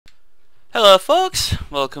Hello folks,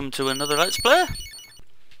 welcome to another Let's Play.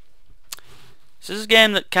 This is a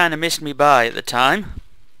game that kind of missed me by at the time.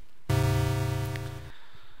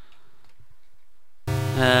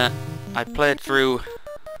 I played through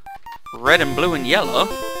Red and Blue and Yellow,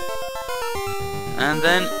 and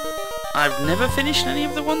then I've never finished any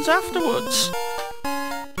of the ones afterwards.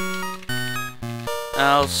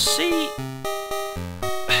 I'll see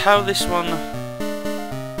how this one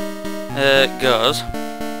goes.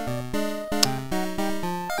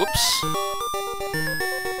 Whoops.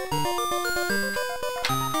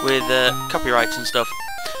 With copyrights and stuff.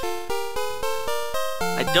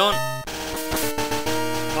 I don't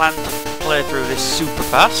plan to play through this super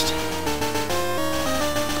fast.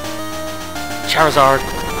 Charizard.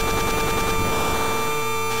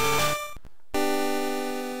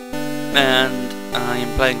 And I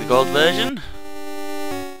am playing the gold version.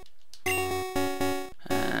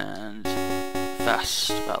 And fast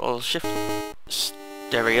battle shift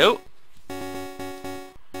stereo.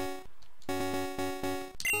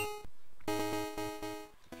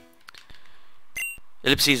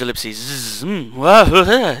 Ellipses, ellipses. Zzz,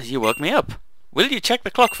 wow, you woke me up. Will you check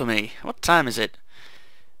the clock for me? What time is it?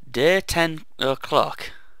 Day 10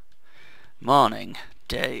 o'clock. Morning.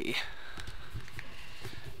 Day.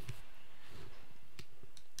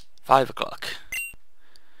 5 o'clock.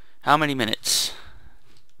 How many minutes?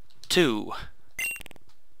 2.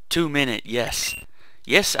 2 minutes, yes.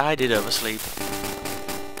 Yes, I did oversleep.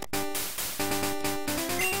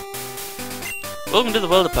 Welcome to the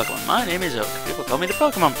world of Pokemon. My name is Oak. People call me the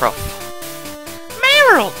Pokemon Prof.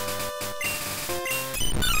 Meryl!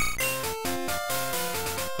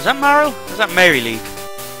 Was that Meryl? Was that Mary Leaf?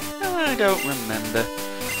 I don't remember.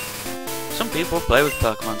 Some people play with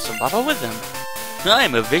Pokemon, some battle with them. I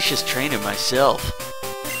am a vicious trainer myself.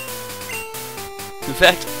 In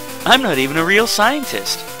fact, I'm not even a real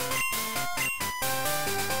scientist.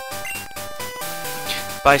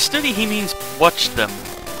 By study he means watch them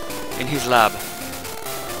in his lab.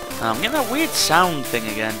 I'm getting that weird sound thing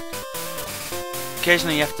again.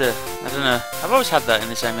 Occasionally you have to, I don't know, I've always had that in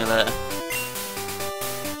this emulator.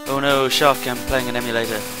 Oh no, shock, I'm playing an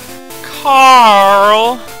emulator.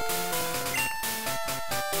 Carl!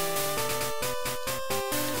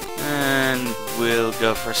 And we'll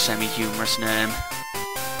go for a semi-humorous name.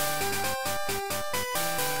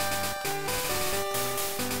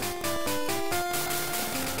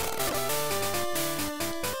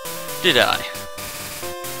 Did I?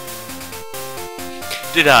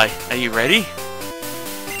 Did I? Are you ready?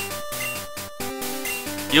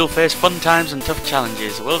 You'll face fun times and tough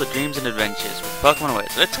challenges, a world of dreams and adventures with Pokemon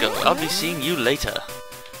awaits. Let's go. I'll be seeing you later.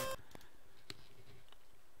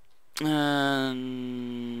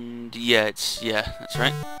 And yeah, that's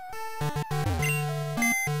right.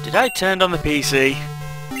 Did I turn on the PC?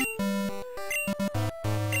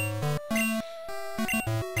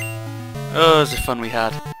 Oh, it was the fun we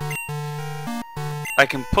had. I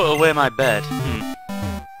can put away my bed.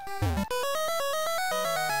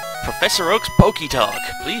 Professor Oak's Poke Talk.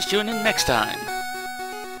 Please tune in next time.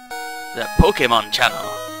 The Pokemon Channel.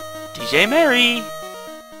 DJ Mary.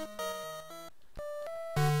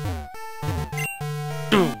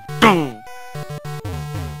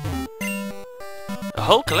 A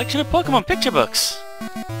whole collection of Pokemon picture books.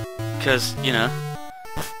 Because, you know,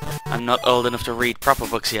 I'm not old enough to read proper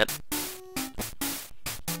books yet.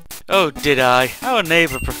 Oh, did I? Our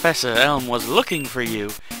neighbour Professor Elm was looking for you.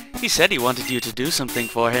 He said he wanted you to do something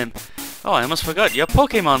for him. Oh, I almost forgot. Your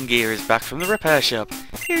Pokemon gear is back from the repair shop.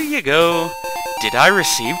 Here you go. Did I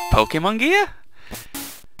receive Pokemon gear?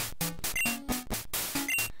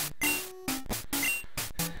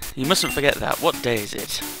 You mustn't forget that. What day is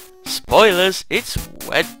it? Spoilers, it's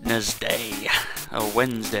Wednesday. Or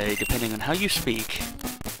Wednesday, depending on how you speak.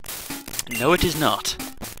 No, it is not.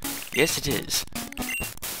 Yes, it is.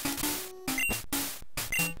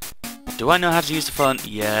 Do I know how to use the phone?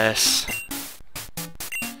 Yes.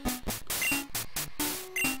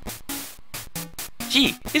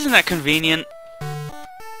 Gee, isn't that convenient?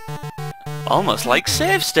 Almost like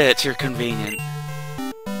save states are convenient.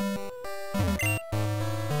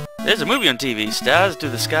 There's a movie on TV. Stars to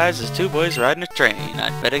the skies as two boys riding a train.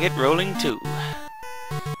 I'd better get rolling too.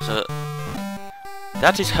 So,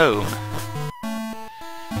 that is home.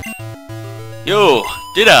 Yo,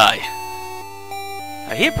 did I?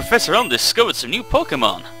 I hear Professor Elm discovered some new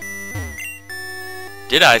Pokemon.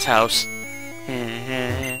 Did I's house.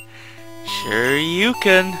 Sure you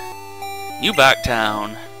can. New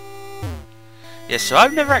Backtown. Yes, so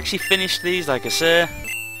I've never actually finished these, like I say.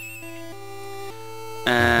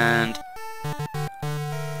 And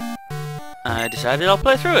I decided I'll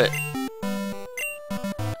play through it.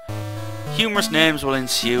 Humorous names will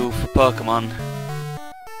ensue for Pokemon.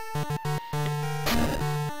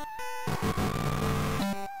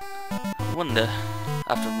 I wonder,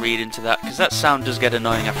 I have to read into that, because that sound does get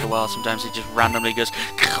annoying after a while. Sometimes it just randomly goes...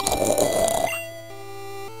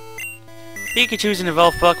 Pikachu's an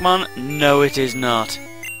evolved Pokemon? No, it is not.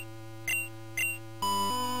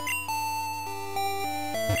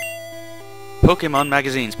 Pokemon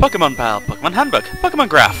magazines, Pokemon Pal, Pokemon Handbook, Pokemon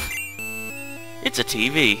Graph. It's a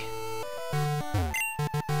TV.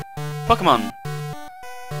 Pokemon.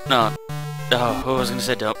 No. Oh, I was going to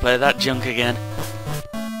say don't play that junk again.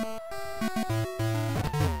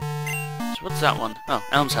 So what's that one? Oh,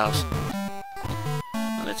 Elm's house.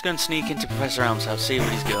 Well, let's go and sneak into Professor Elm's house, see what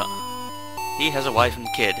he's got. He has a wife and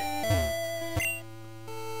kid.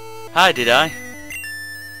 Hi, did I?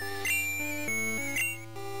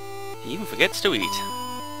 He even forgets to eat.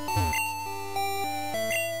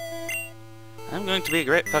 I'm going to be a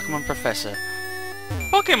great Pokemon professor.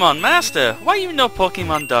 Pokemon Master! Why are you no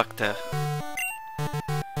Pokemon Doctor?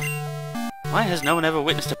 Why has no one ever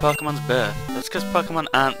witnessed a Pokemon's birth? That's because Pokemon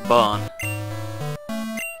aren't born.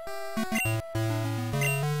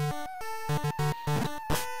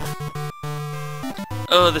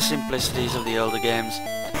 Oh, the simplicities of the older games.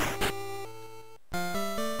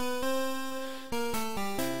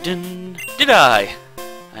 Did I?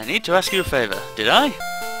 I need to ask you a favour. Did I?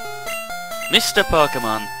 Mr.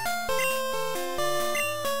 Pokemon.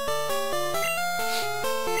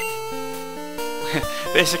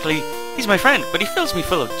 Basically, he's my friend, but he fills me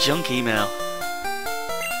full of junk email.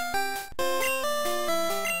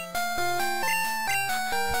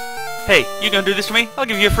 Hey, you gonna do this for me? I'll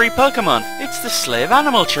give you a free Pokemon. It's the slave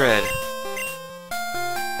animal trade.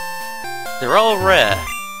 They're all rare.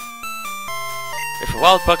 If a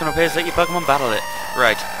wild Pokemon appears, let your Pokemon battle it.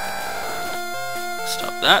 Right.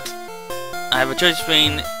 Stop that. I have a choice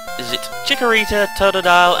between, is it Chikorita,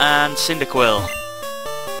 Totodile, and Cyndaquil?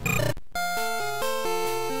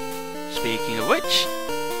 Speaking of which...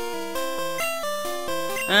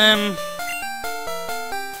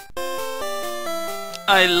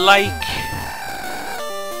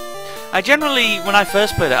 I generally, when I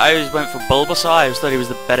first played it, I always went for Bulbasaur. I always thought he was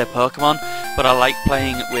the better Pokemon, but I like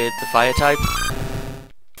playing with the Fire type.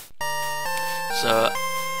 So,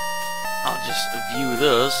 I'll just view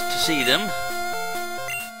those to see them.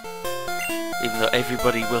 Even though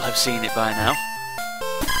everybody will have seen it by now.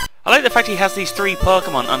 I like the fact he has these 3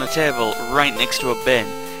 Pokemon on a table right next to a bin.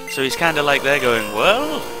 So he's kind of like they're going,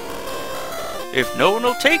 well, if no one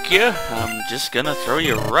will take you, I'm just gonna throw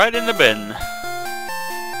you right in the bin.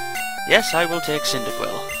 Yes, I will take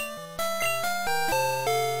Cyndaquil.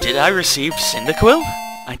 Did I receive Cyndaquil?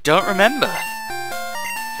 I don't remember.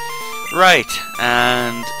 Right,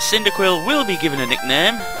 and Cyndaquil will be given a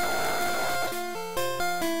nickname.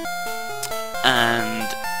 And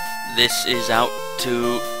this is out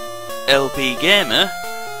to LP Gamer.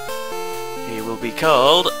 He will be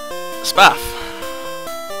called Spaff.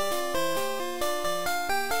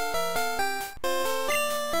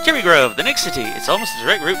 Cherry Grove, the next city. It's almost a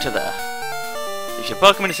direct route to there. If your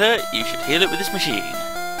Pokemon is hurt, you should heal it with this machine.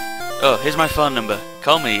 Oh, here's my phone number.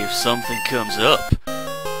 Call me if something comes up.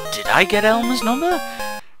 Did I get Elmer's number?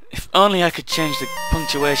 If only I could change the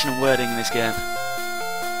punctuation and wording in this game.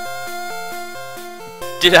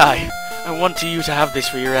 Did I? I want you to have this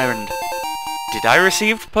for your errand. Did I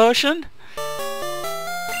receive the potion?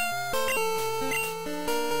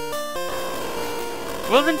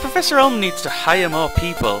 Well then, Professor Elm needs to hire more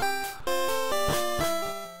people.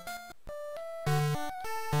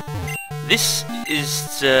 This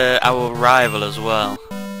is our rival as well.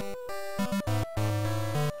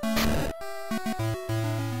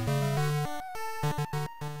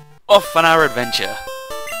 Off on our adventure.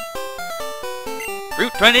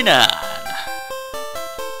 Route 29.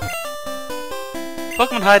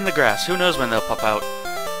 Pokemon hide in the grass. Who knows when they'll pop out?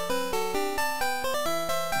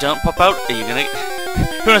 Don't pop out? Are you gonna...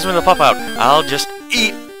 Who knows when they'll pop out? I'll just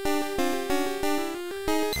eat...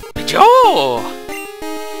 Joe!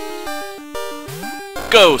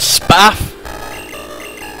 Go, Spaff!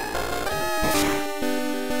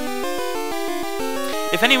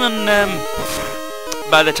 If anyone,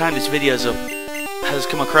 by the time this video's up, has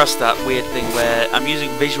come across that weird thing where I'm using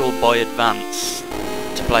Visual Boy Advance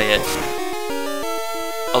to play it.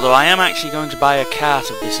 Although I am actually going to buy a cart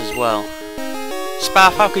of this as well.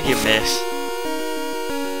 Spaff, how could you miss?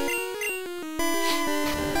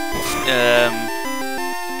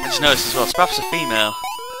 I just noticed as well, Spaff's a female.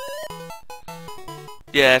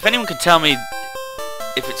 Yeah, if anyone can tell me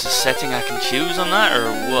if it's a setting I can choose on that or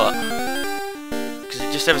what. Because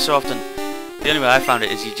it just ever so often, the only way I found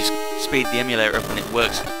it is you just speed the emulator up and it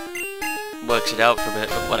works works it out for a bit,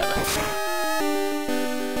 but whatever.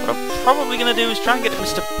 What I'm probably going to do is try and get to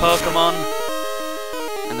Mr. Pokemon,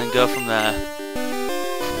 and then go from there.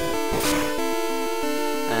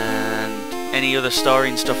 And any other story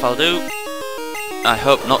and stuff I'll do, I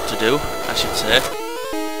hope not to do, I should say.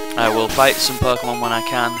 I will fight some Pokemon when I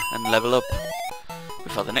can, and level up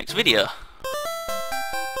before the next video.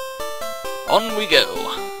 On we go!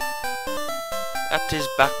 That is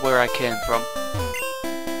back where I came from.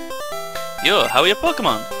 Yo, how are your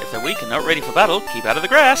Pokemon? If they're weak and not ready for battle, keep out of the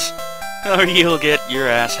grass, or you'll get your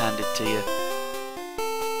ass handed to you.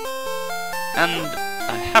 And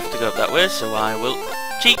I have to go up that way, so I will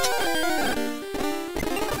cheat.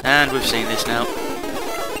 And we've seen this now.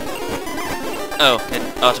 Oh, it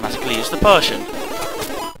automatically used the potion.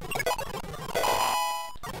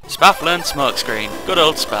 Spaff learned Smokescreen. Good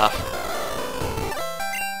old Spaff.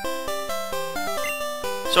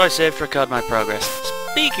 So I saved to record my progress.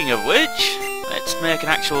 Speaking of which, let's make an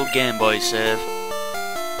actual Game Boy save.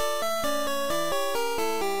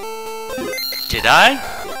 Did I?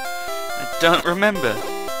 I don't remember.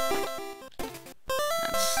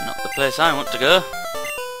 That's not the place I want to go.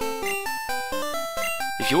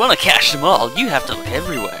 If you want to catch them all, you have to look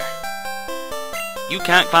everywhere. You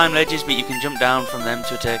can't climb ledges, but you can jump down from them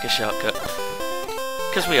to take a shortcut.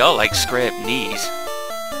 Because we all like scraped knees.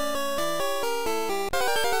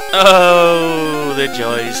 Oh, the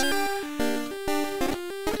joys.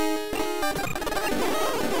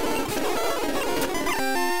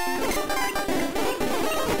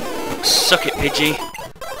 Suck it, Pidgey.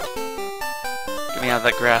 Get me out of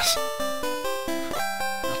that grass.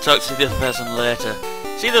 I'll talk to the other person later.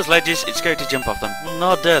 See those ledges? It's scary to jump off them.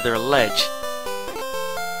 No dare, they're a ledge.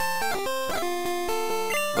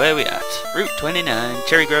 Where are we at? Route 29,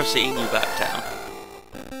 Cherry Grove City, New Town.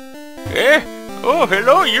 Eh? Oh,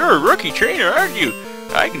 hello, you're a rookie trainer, aren't you?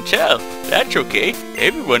 I can tell. That's okay.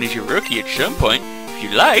 Everyone is a rookie at some point. If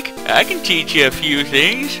you like, I can teach you a few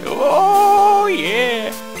things. Oh,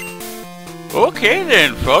 yeah. Okay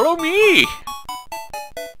then, follow me.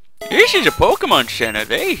 This is a Pokemon Center.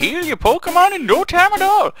 They heal your Pokemon in no time at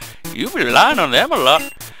all. You've been relying on them a lot,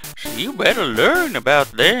 so you better learn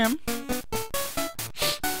about them.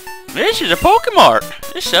 This is a Pokemart.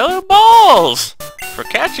 They sell balls for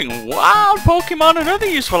catching wild Pokemon and other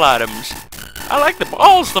useful items. I like the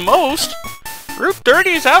balls the most. Route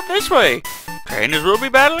 30 is out this way. Trainers will be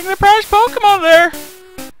battling the prize Pokemon there.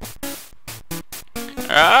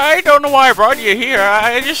 I don't know why I brought you here.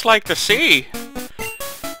 I just like the sea.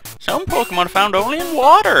 Some Pokemon are found only in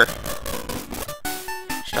water.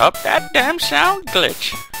 Stop that damn sound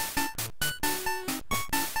glitch.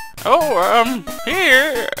 Oh,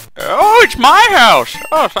 here. Oh, it's my house.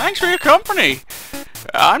 Oh, thanks for your company.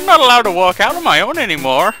 I'm not allowed to walk out on my own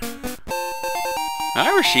anymore.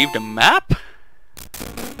 I received a map.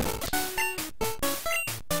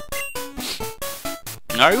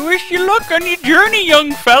 I wish you luck on your journey,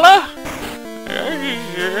 young fella.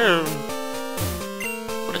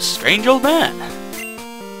 What a strange old man.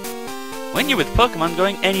 When you're with Pokemon,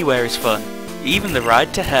 going anywhere is fun. Even the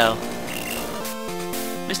ride to hell.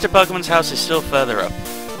 Mr. Pokemon's house is still further up.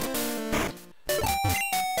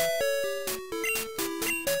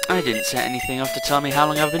 I didn't set anything off to tell me how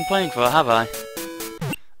long I've been playing for, have I?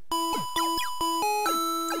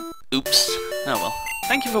 Oops. Oh well.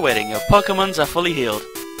 Thank you for waiting. Your Pokemons are fully healed.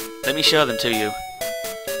 Let me show them to you.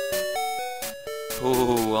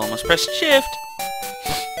 Ooh, almost pressed shift.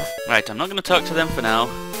 Right, I'm not going to talk to them for now,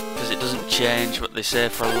 because it doesn't change what they say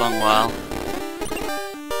for a long while.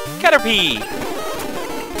 Caterpie!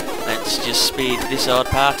 Let's just speed this odd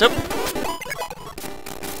part up.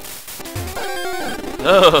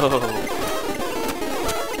 Oh!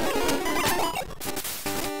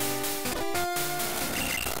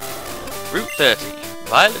 Route 30,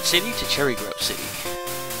 Violet City to Cherry Grove City.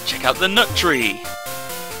 Check out the nut tree!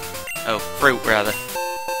 Oh, fruit rather.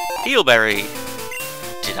 Heelberry!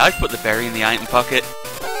 Did I put the berry in the item pocket?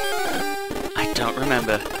 I don't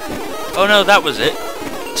remember. Oh no, that was it.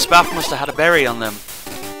 Spaff must have had a berry on them.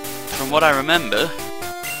 From what I remember,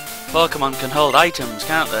 Pokemon can hold items,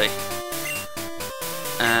 can't they?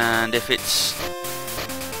 And if it's...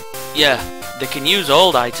 yeah, they can use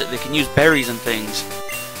old items, they can use berries and things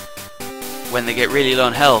when they get really low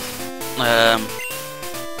on health.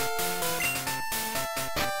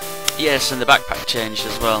 Yes, and the backpack changed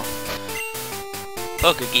as well.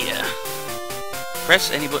 Pokegear. Press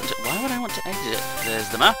any button to... why would I want to exit? There's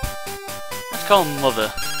the map. Let's call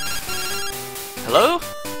Mother. Hello?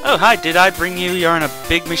 Oh, hi, did I bring you? You're on a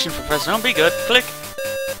big mission for President. Don't be good. Click.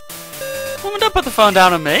 Woman, don't put the phone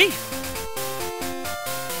down on me.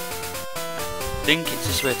 think it's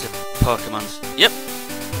this way to Pokemon's. Yep.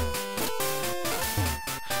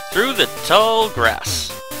 Through the tall grass.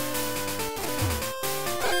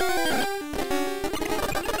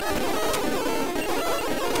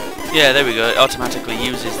 Yeah, there we go. It automatically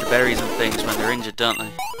uses the berries and things when they're injured, don't they?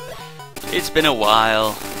 It's been a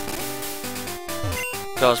while.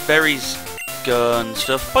 Of course, berries go and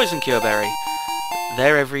stuff. Poison Cure Berry.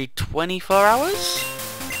 They're every 24 hours?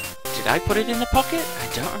 Did I put it in the pocket? I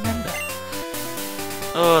don't remember.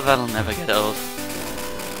 Oh, that'll never get old.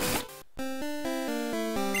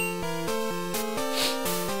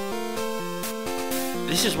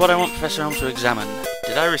 This is what I want Professor Elm to examine.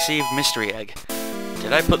 Did I receive Mystery Egg?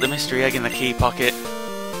 Did I put the Mystery Egg in the key pocket?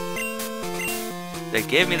 They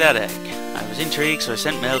gave me that egg. I was intrigued, so I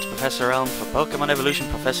sent mail to Professor Elm. For Pokemon Evolution,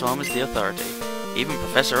 Professor Elm is the authority. Even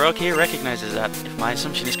Professor Oak here recognizes that. If my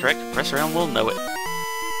assumption is correct, Professor Elm will know it.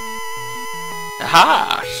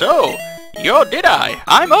 Aha! So, you're Did-I.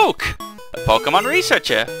 I'm Oak, a Pokemon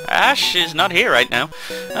researcher. Ash is not here right now.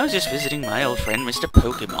 I was just visiting my old friend, Mr.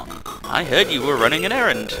 Pokemon. I heard you were running an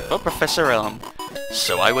errand for Professor Elm,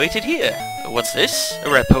 so I waited here. What's this? A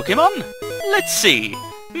rare Pokemon? Let's see.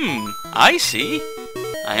 I see.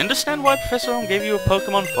 I understand why Professor Elm gave you a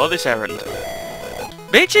Pokemon for this errand.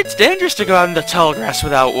 Bitch, it's dangerous to go out in the tall grass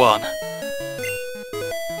without one.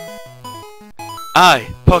 Aye,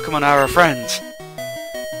 Pokemon are our friends.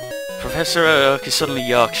 Professor Oak is suddenly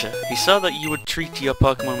Yorkshire. He saw that you would treat your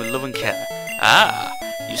Pokemon with love and care. Ah,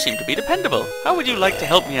 you seem to be dependable. How would you like to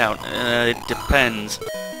help me out? It depends.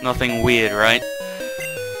 Nothing weird, right?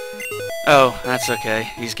 Oh, that's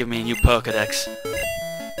okay. He's giving me a new Pokedex.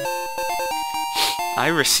 I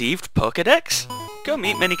received Pokedex? Go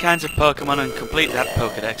meet many kinds of Pokemon and complete that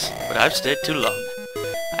Pokedex, but I've stayed too long.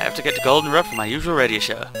 I have to get to Goldenrod for my usual radio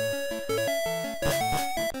show.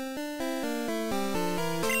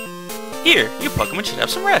 Here, you Pokemon should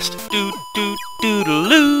have some rest.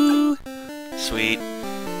 Doodaloo. Sweet.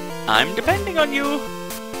 I'm depending on you.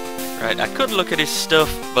 Right, I could look at his stuff,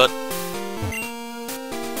 but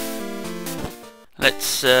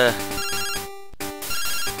let's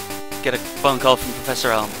get a phone call from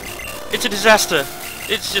Professor Elm. It's a disaster.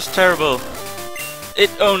 It's just terrible.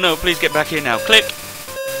 Oh no, please get back here now. Click.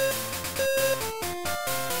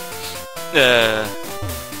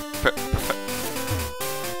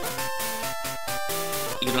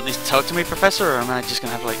 You can at least talk to me, Professor, or am I just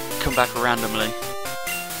gonna have to, like, come back randomly?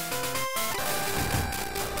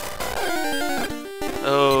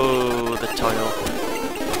 Oh, the toil.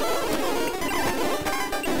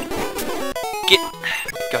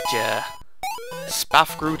 Gotcha.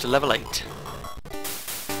 Spaff grew to level 8.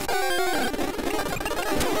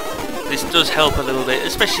 This does help a little bit,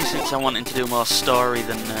 especially since I'm wanting to do more story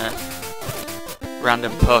than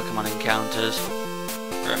random Pokemon encounters.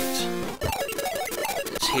 Right.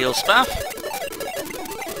 Let's heal Spaff.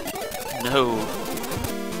 No.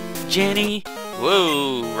 Jenny.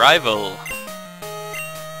 Whoa, rival.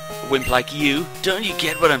 A wimp like you? Don't you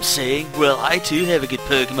get what I'm saying? Well, I too have a good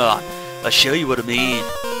Pokemon. I'll show you what I mean.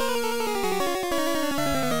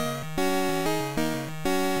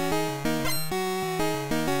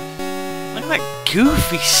 Look at that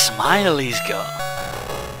goofy smile he's got.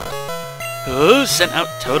 Oh, sent out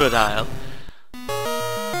Totodile.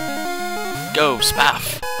 Go,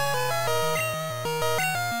 Spaff.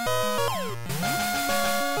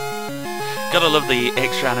 Gotta love the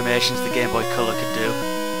extra animations the Game Boy Color could do.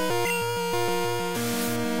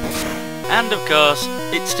 And of course,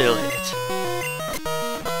 it still hit.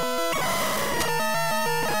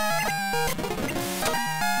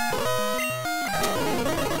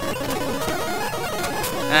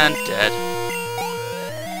 And dead.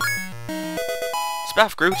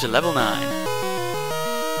 Spaff grew to level 9.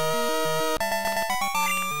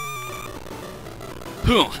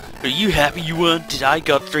 Are you happy you won? Did I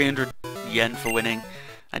got 300 yen for winning?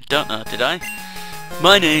 I don't know, did I?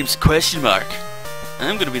 My name's Question Mark.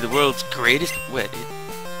 I'm gonna be the world's greatest... Wait,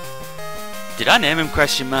 did I name him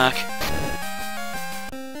Question Mark?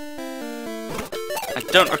 I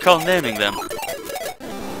don't recall naming them.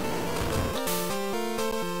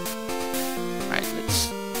 Right, let's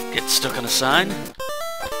get stuck on a sign.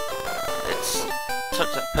 Let's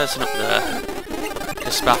touch that person up there.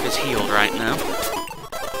 Because Spaff is healed right now.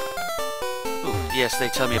 Ooh, yes, they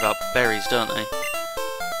tell me about berries, don't they?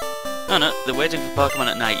 Oh no, they're waiting for Pokemon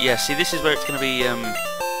at night. Yeah, see, this is where it's going to be,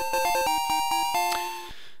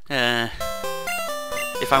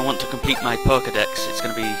 if I want to complete my Pokedex, it's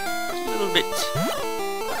going to be a little bit...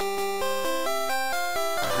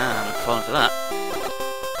 I'm falling for that.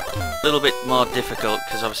 A little bit more difficult,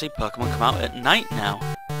 because obviously Pokemon come out at night now.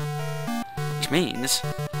 Which means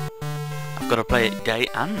I've got to play it day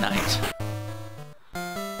and night.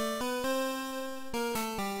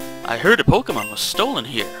 I heard a Pokemon was stolen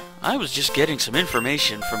here. I was just getting some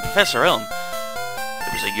information from Professor Elm.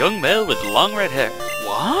 It was a young male with long red hair.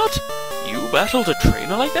 What? You battled a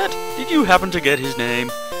trainer like that? Did you happen to get his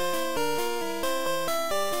name?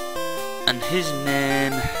 And his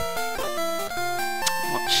name...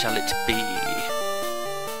 what shall it be?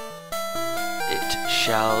 It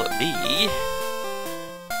shall be...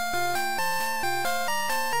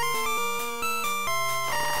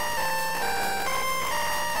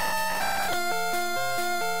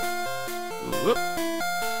 whoop.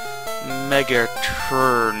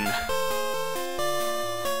 Megaturn.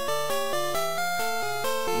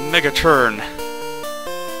 Megaturn.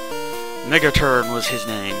 Megaturn was his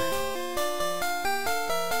name.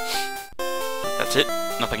 That's it.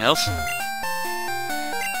 Nothing else.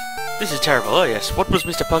 This is terrible. Oh yes. What was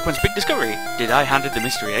Mr. Pokemon's big discovery? Did I hand the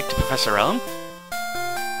mystery egg to Professor Elm?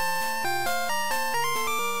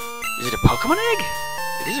 Is it a Pokemon egg?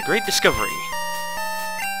 It is a great discovery.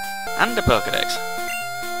 And a Pokedex.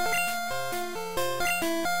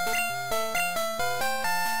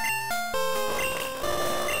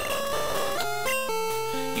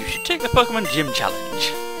 You should take the Pokemon Gym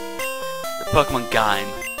Challenge. The Pokemon Game.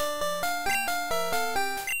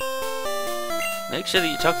 Make sure that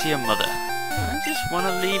you talk to your mother. I just want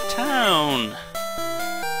to leave town.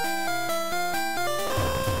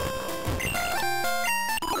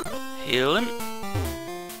 Heal him.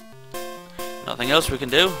 Nothing else we can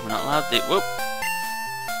do. We're not allowed to... whoop.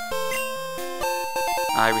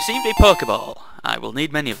 I received a Pokeball. I will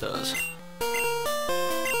need many of those.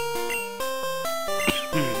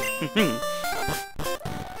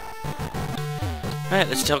 Right,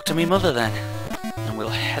 let's talk to me mother then. And we'll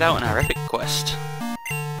head out on our epic quest.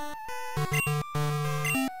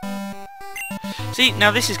 See,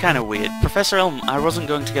 now this is kind of weird. Professor Elm, I wasn't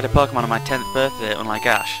going to get a Pokemon on my 10th birthday, unlike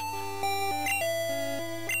Ash.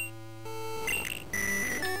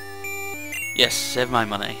 Yes, save my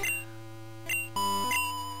money.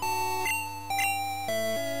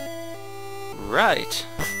 Right.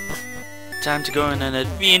 Time to go on an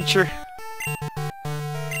adventure.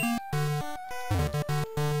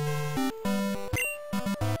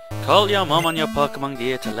 Call your mom on your Pokemon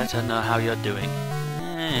gear to let her know how you're doing.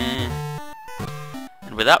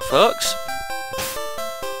 And with that, folks,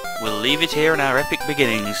 we'll leave it here in our epic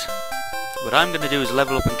beginnings. What I'm going to do is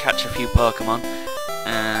level up and catch a few Pokemon,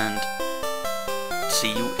 and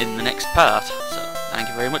see you in the next part. So, thank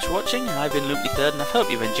you very much for watching. I've been Loopy3rd, and I hope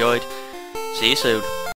you've enjoyed. See you soon.